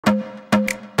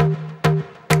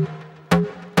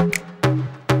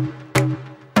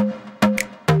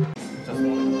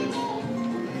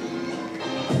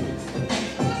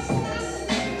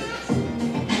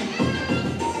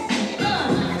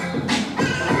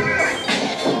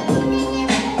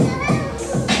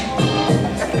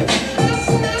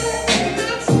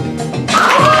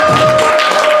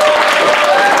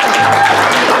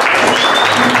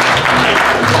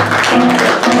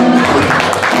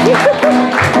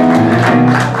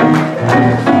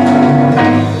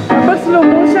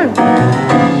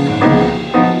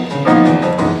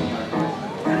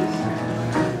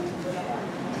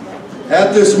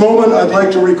this moment, I'd like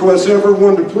to request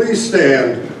everyone to please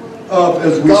stand up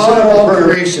as we God say of all our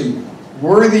prayer. creation,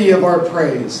 worthy of our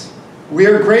praise, we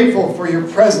are grateful for your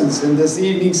presence in this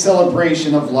evening's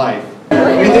celebration of life. We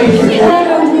thank you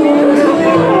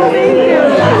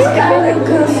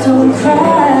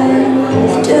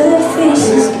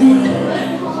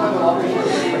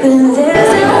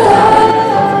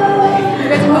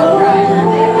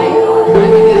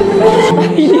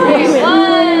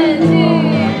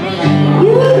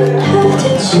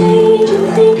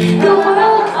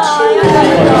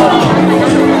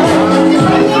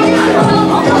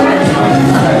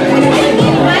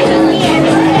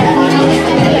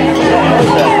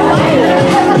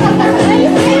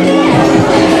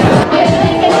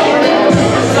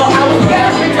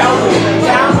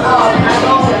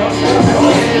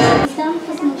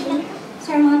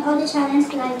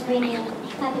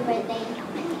Happy birthday.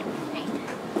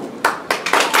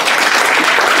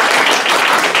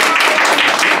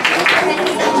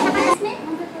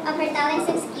 Of her talents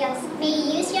and skills. May you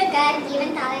use your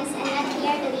God-given talents and not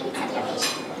fear the limits of your age.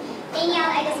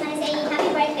 Danielle, I just want to say happy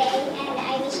birthday and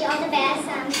I wish you all the best.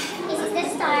 This is the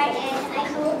start and I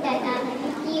hope that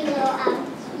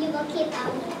you will keep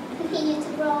continue to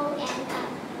grow and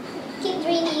keep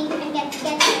dreaming and get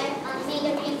there. May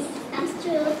your dreams come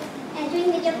true and dream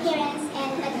with your parents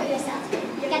and for yourself.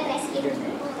 God bless you.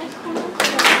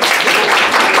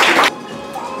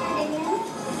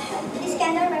 This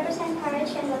candle represents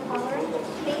courage and willpower.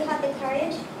 May you have the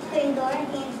courage to endure and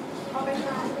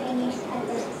overcome any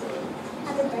adversity.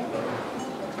 Happy birthday.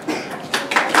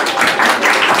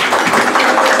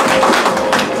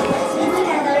 This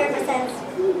candle represents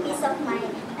peace of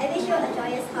mind. I wish you a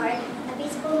joyous heart, a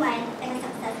peaceful mind, and a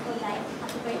successful life.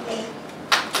 Happy birthday.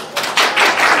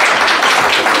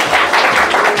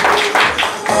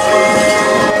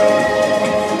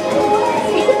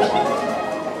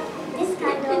 This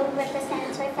candle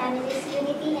represents your family's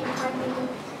unity and harmony.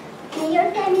 May your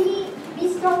family be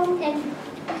strong and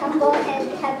humble and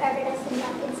have everlasting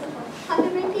love and support. Happy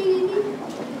birthday, baby!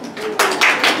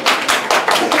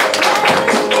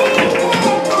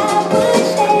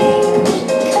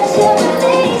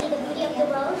 The beauty of the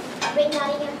world, bring God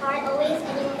in your heart always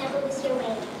and you will never lose your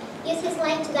way. Use His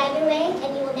light to guide your way and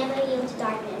you will never yield to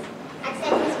darkness.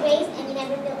 Accept His grace and you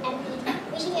never feel empty.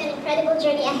 Wishing you an incredible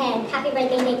journey ahead. Happy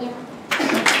birthday, Danielle.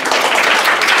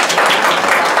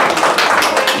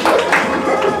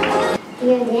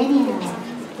 Dear Danielle,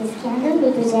 this candle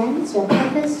represents your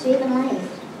purpose-driven life.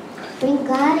 Bring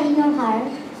God in your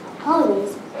heart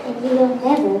always and you will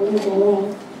never lose your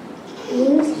way.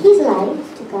 Use His light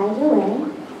to guide your way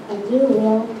and you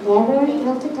will never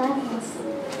yield to darkness.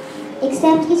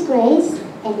 Accept His grace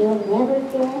and you will never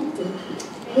feel empty.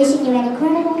 Wishing you an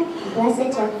incredible and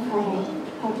blessed journey ahead.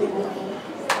 Happy birthday.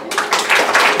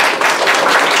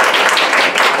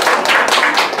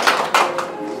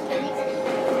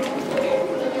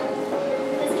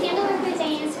 This candle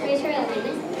represents spiritual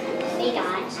alignment. May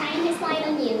God shine His light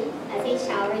on you as He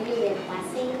shower you with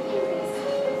blessing and grace.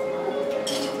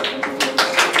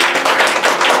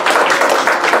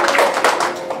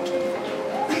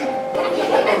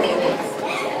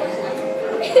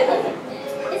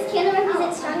 This candle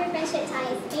represents stronger friendship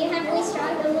ties. May you have really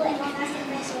strong, noble, and long-lasting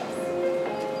friendships.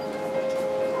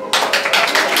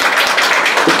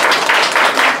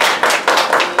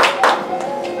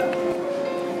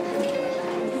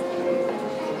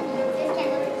 This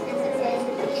candle represents success,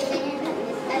 vision, and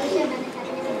happiness. I wish you abundant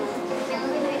happiness and love. May all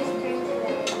of your greatest turn into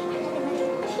red.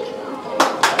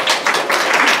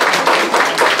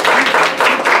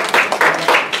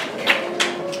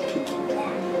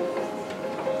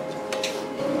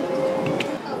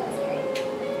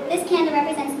 This candle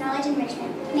represents knowledge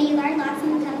enrichment. May you learn lots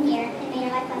when you come here, and may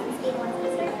your life lessons be the ones you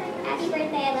deserve. Happy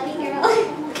birthday, I love you, girl.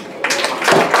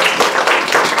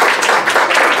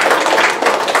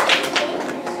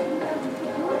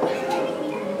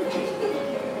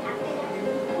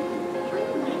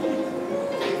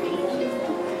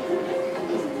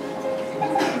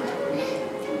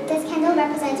 This candle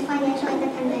represents financial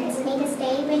independence. May this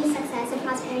day bring success and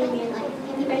prosperity in your life.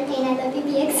 Happy birthday, and I love you,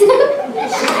 BX.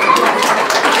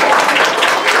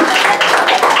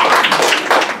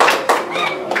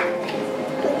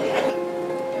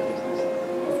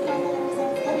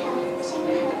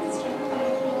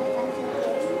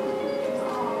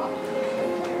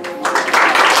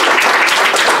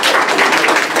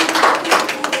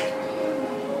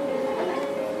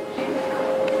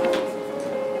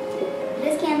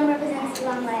 This candle represents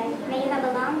long life. May you have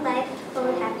a long life full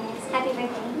of happiness. Happy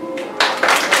birthday.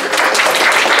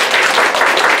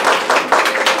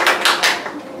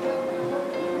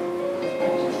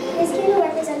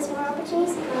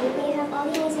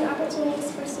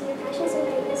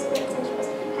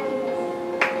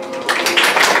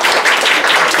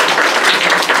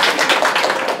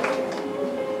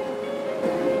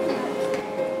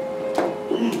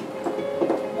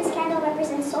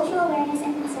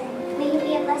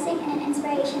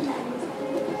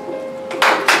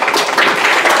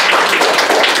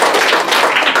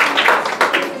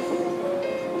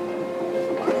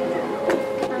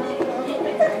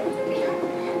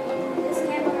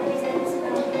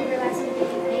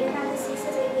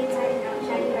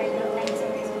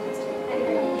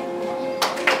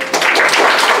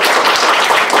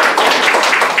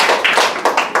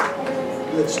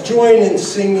 join in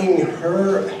singing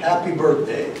her happy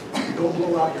birthday. Don't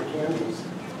blow out your candles.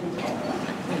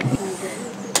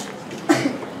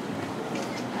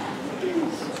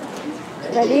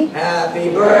 Ready?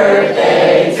 Happy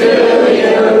birthday to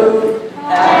you.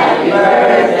 Happy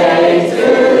birthday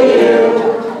to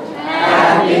you.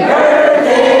 Happy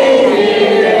birthday,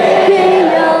 dear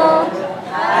Danielle.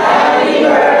 Happy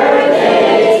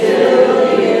birthday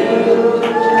to you.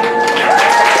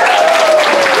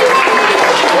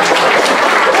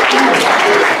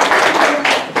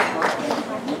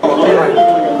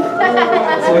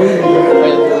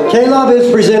 Caleb is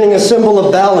presenting a symbol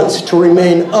of balance to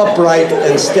remain upright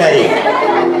and steady.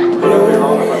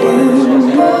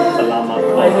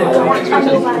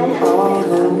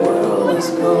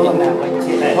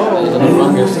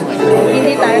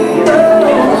 Hindi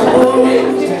tayo.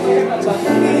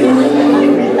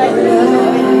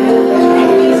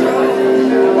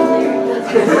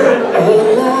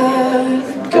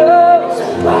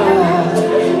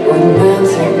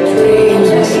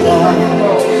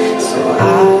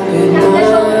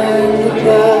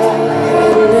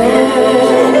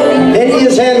 And he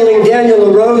is handling Danielle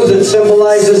a rose that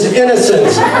symbolizes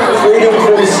innocence, freedom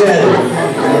from sin.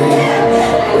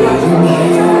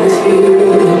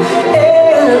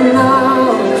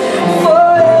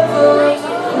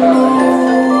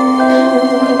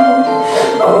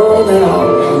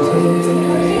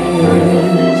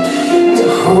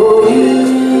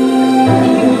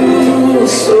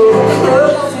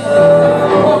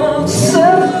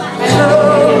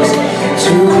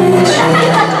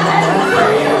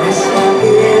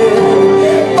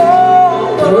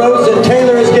 The rose that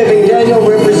Taylor is giving Danielle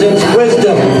represents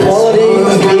wisdom, quality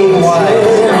of being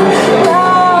wise.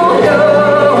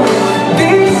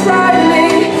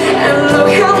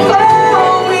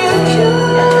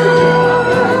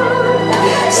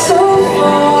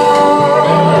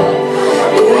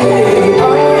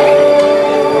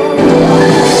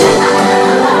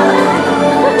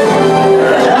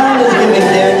 John is giving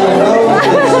Danielle a rose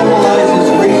that symbolizes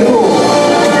renewal,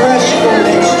 fresh and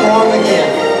made strong again.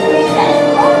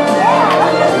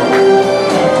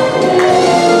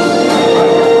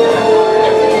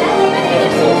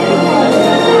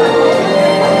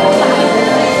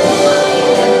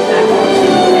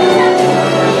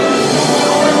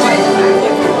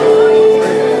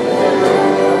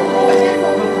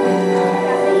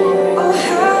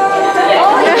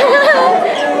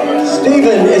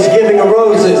 Stephen is giving a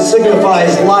rose that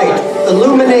signifies light,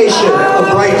 illumination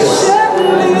of brightness.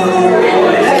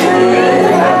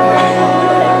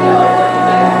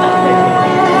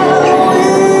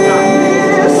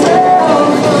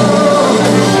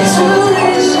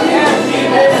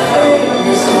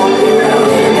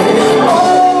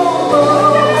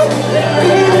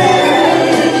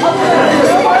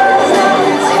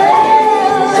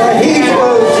 Sahid's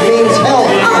rose means health,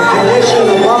 a condition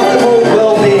of optimal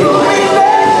well-being.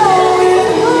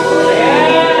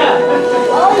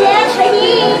 Oh, yes,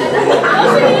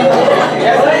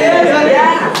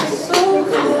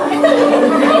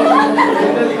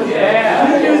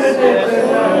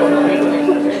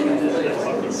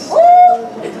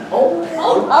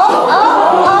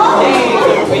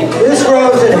 This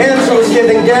rose that Hansel is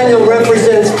giving Danielle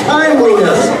represents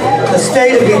timeliness, a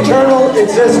state of eternal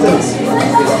existence.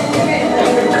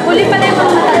 Huli pala yung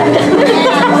mga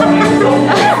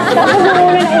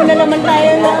Tapos una naman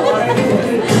tayo na.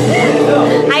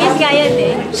 Ayos kaya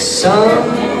eh.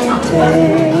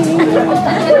 Someday,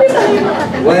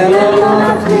 when I'm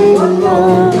walking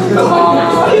alone,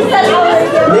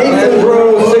 Nathan's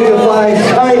rose signifies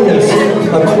kindness,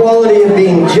 a quality of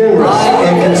being generous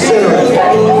and considerate.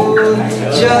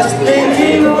 Just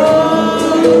thinking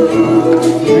of you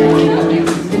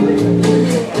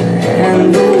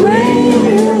and the way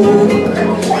you look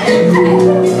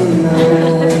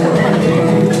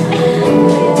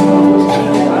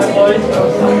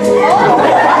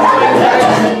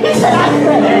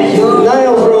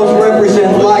Niall's rose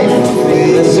represent life,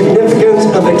 the significance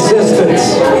of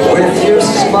existence. With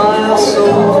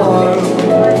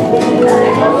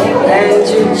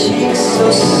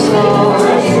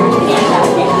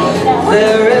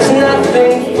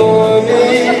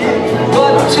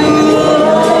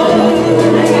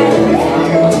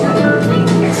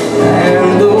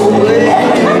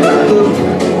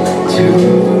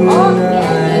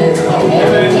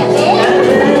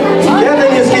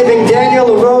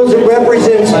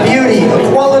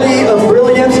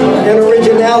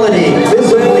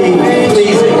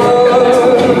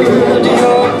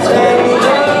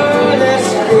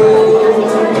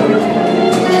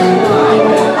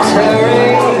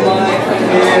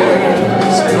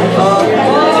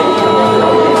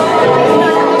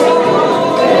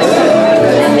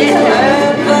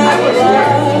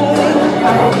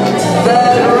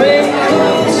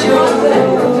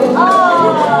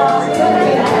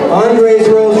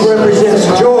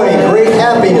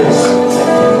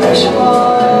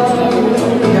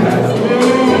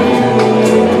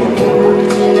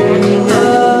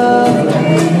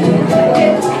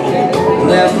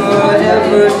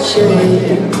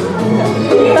chain.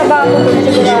 Keep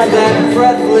that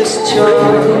breathless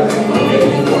charm.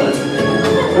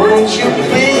 Won't you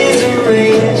please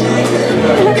arrange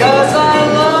it? 'Cause I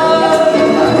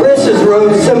love. Chris's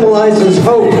rose symbolizes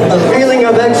hope, a feeling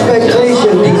of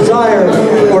expectation, desire,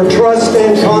 or trust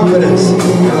and confidence.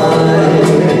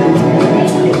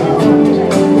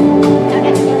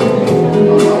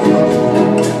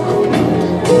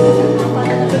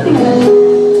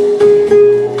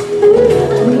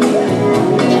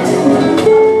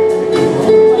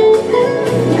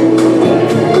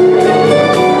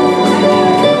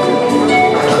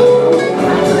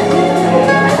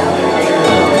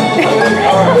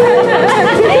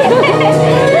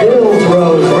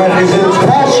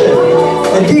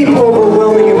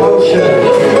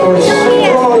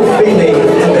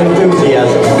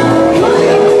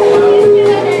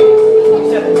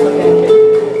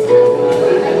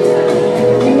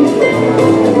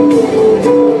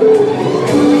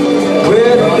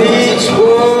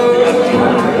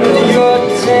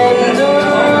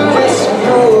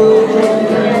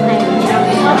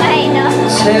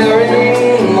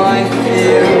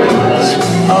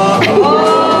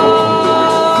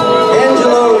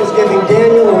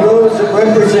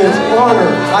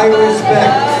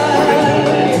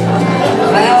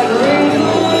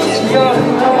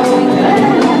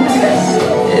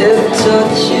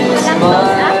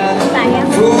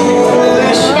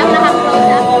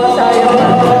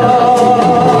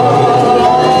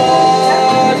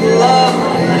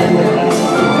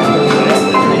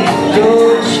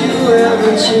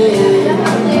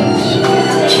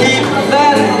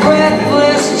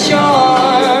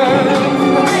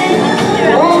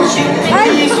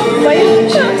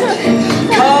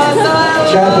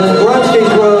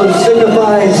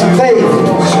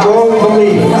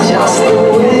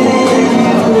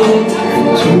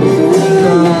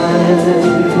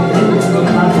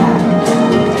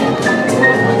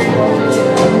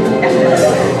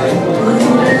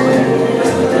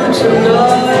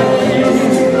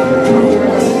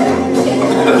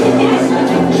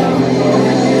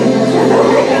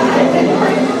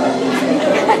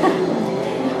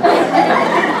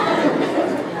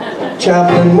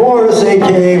 Chaplain Morris,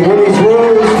 a.k.a. Winnie's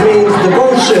Rose, means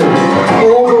devotion,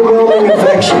 overwhelming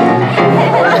affection.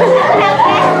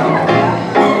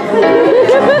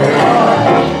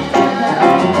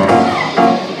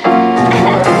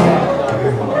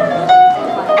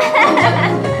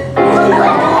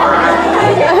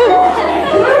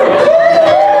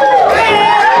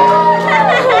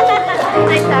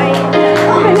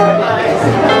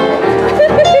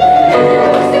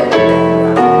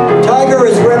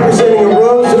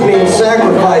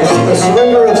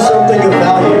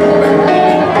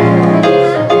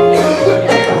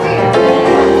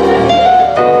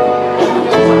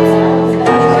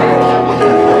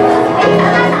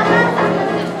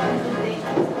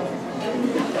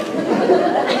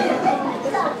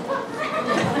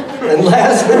 And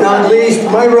last but not least,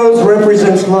 my rose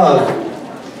represents love,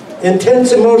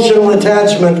 intense emotional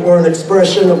attachment or an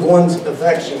expression of one's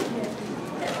affection.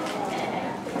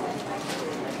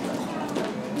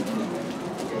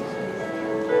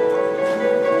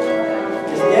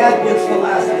 His dad gets the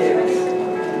last dance.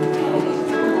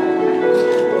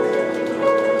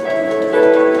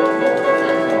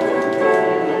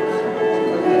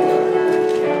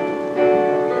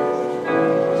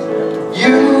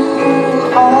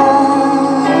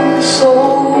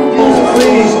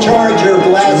 Charge your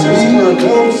glasses for a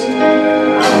toast.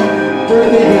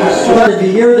 Start the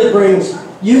year that brings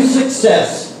you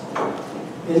success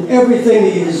in everything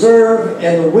that you deserve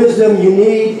and the wisdom you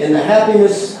need and the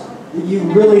happiness that you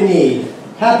really need.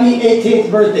 Happy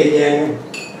 18th birthday, Daniel.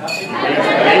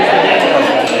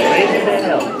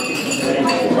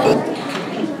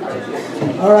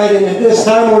 All right, and at this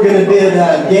time we're going to bid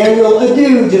Daniel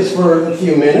adieu just for a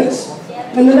few minutes.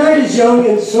 And the night is young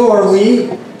and so are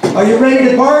we. Are you ready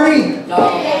to party? No.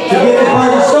 To get the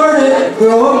party started,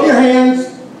 throw up your hands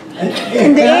and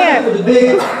in the air for the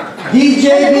big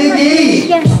DJ Big E.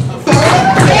 Yes.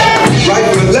 Right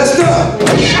foot, let's go.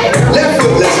 Left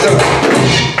foot, let's go.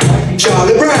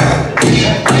 Charlie Brown.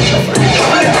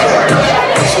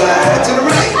 Slide to the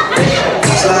right.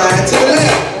 Slide to the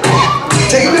left.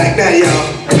 Take it back now, y'all.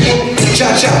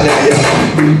 Cha-cha now, y'all.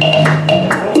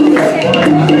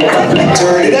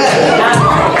 Turn it out.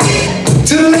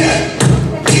 To the left.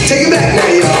 Take it back now,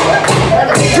 y'all.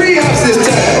 Free house this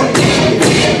time.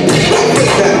 Right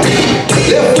foot now.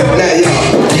 Left foot now, y'all.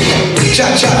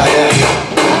 Cha-cha now.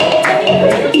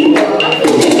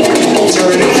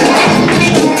 Turn it out.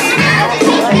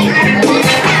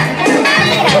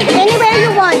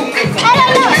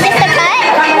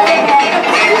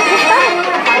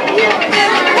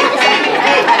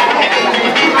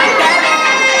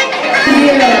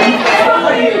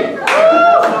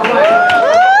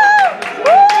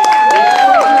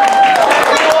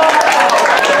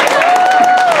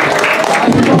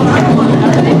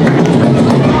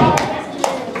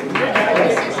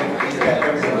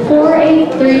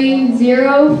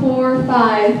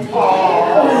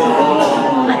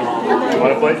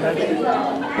 Oh,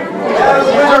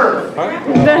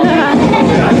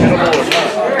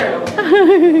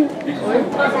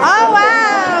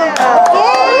 wow!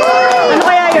 Ano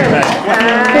kaya yun?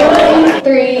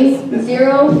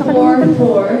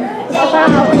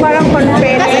 3044. Parang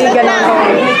confetti,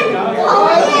 gano'n.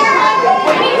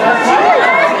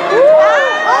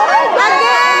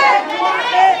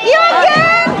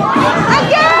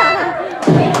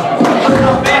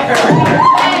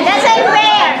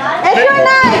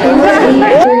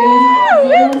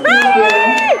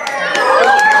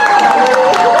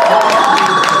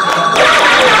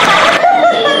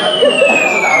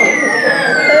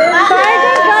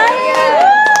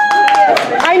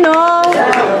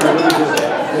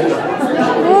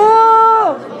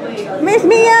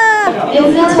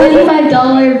 It's a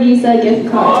 $25 Visa gift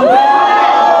card.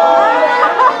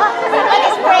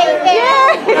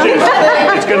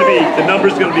 It's going to be, the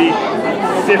number's going to be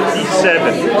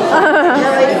 57.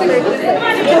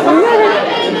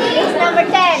 It's number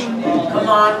 10. Come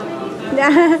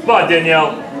on,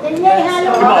 Danielle.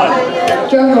 Come on.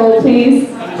 Drum roll, please.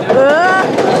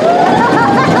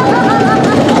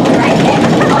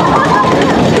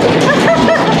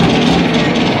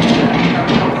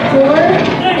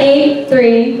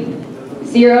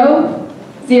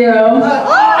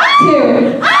 483-002.